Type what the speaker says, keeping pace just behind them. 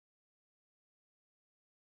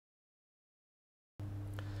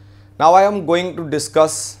Now I am going to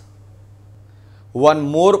discuss one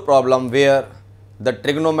more problem where the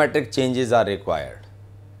trigonometric changes are required.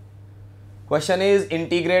 Question is,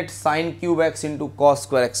 integrate sine cube x into cos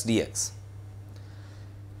square x dx.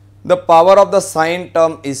 The power of the sine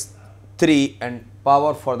term is 3 and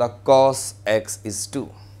power for the cos x is 2.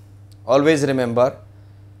 Always remember,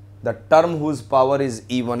 the term whose power is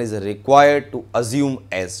even is required to assume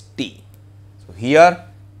as t. So here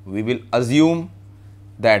we will assume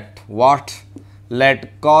that what?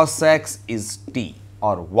 Let cos x is t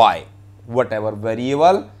or y, whatever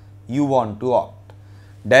variable you want to opt.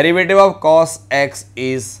 Derivative of cos x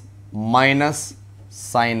is minus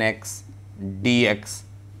sin x dx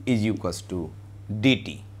is equals to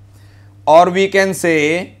dt, or we can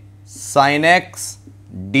say sin x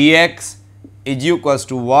dx is equals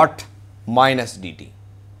to what? Minus dt.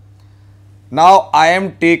 Now I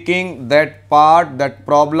am taking that part, that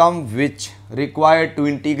problem which required to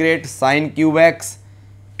integrate sin cube x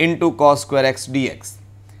into cos square x dx.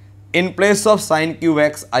 In place of sin cube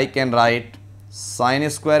x, I can write sin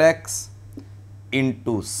square x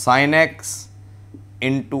into sin x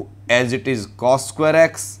into, as it is, cos square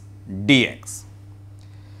x dx.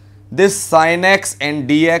 This sin x and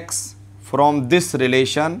dx, from this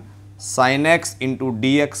relation sin x into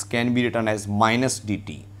dx can be written as minus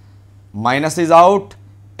dt. Minus is out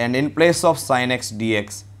and in place of sin x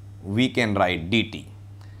dx we can write dt.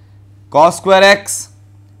 Cos square x,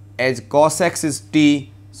 as cos x is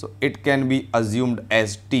t, so it can be assumed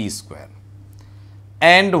as t square.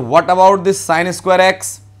 And what about this sin square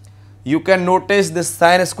x? You can notice this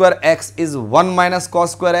sin square x is 1 minus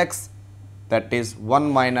cos square x, that is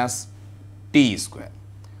 1 minus t square.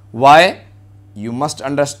 Why? You must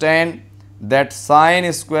understand that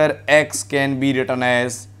sin square x can be written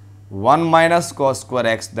as 1 minus cos square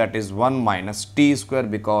x, that is 1 minus t square,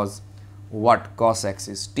 because what? Cos x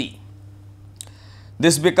is t.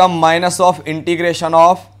 This become minus of integration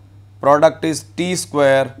of product is t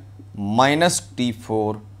square minus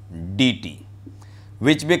t4 dt,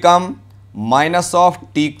 which become minus of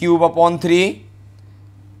t cube upon 3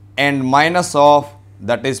 and minus of,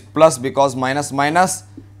 that is plus, because minus minus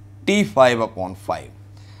t5 upon 5.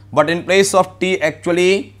 But in place of t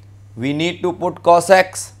actually we need to put cos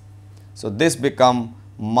x. So this become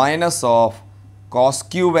minus of cos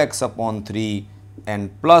cube x upon 3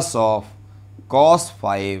 and plus of cos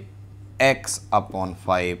 5 x upon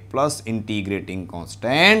 5 plus integrating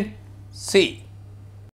constant c.